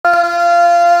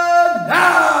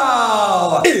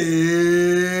It's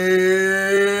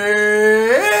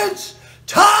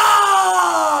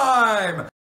time!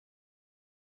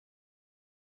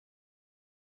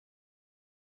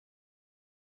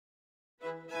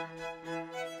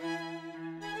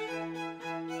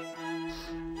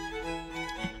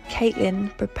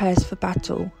 Katlyn prepares for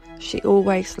battle. She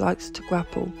always likes to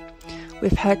grapple.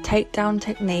 With her takedown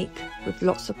technique, with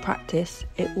lots of practice,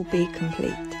 it will be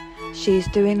complete. She is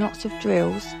doing lots of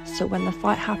drills, so when the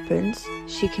fight happens,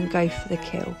 she can go for the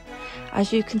kill.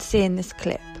 As you can see in this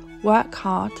clip, work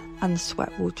hard and the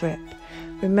sweat will drip.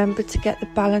 Remember to get the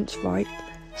balance right,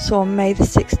 so on May the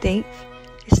 16th,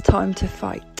 it's time to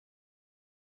fight.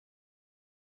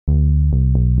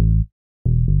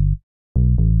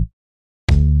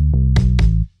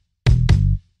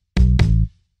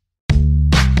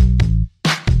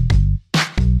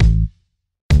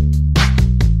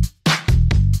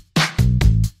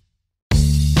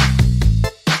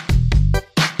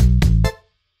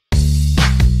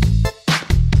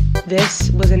 This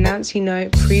was a Nancy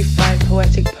Note pre-fight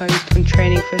poetic post on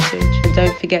training footage. And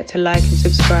don't forget to like and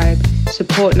subscribe.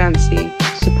 Support Nancy.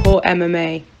 Support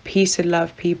MMA. Peace and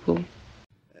love, people.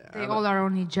 They all are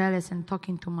only jealous and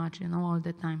talking too much, all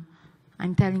the time.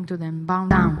 I'm telling to them, bow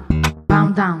down, bow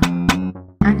down.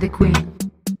 I'm the queen.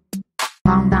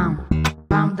 Bow down,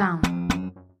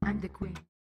 I'm the queen.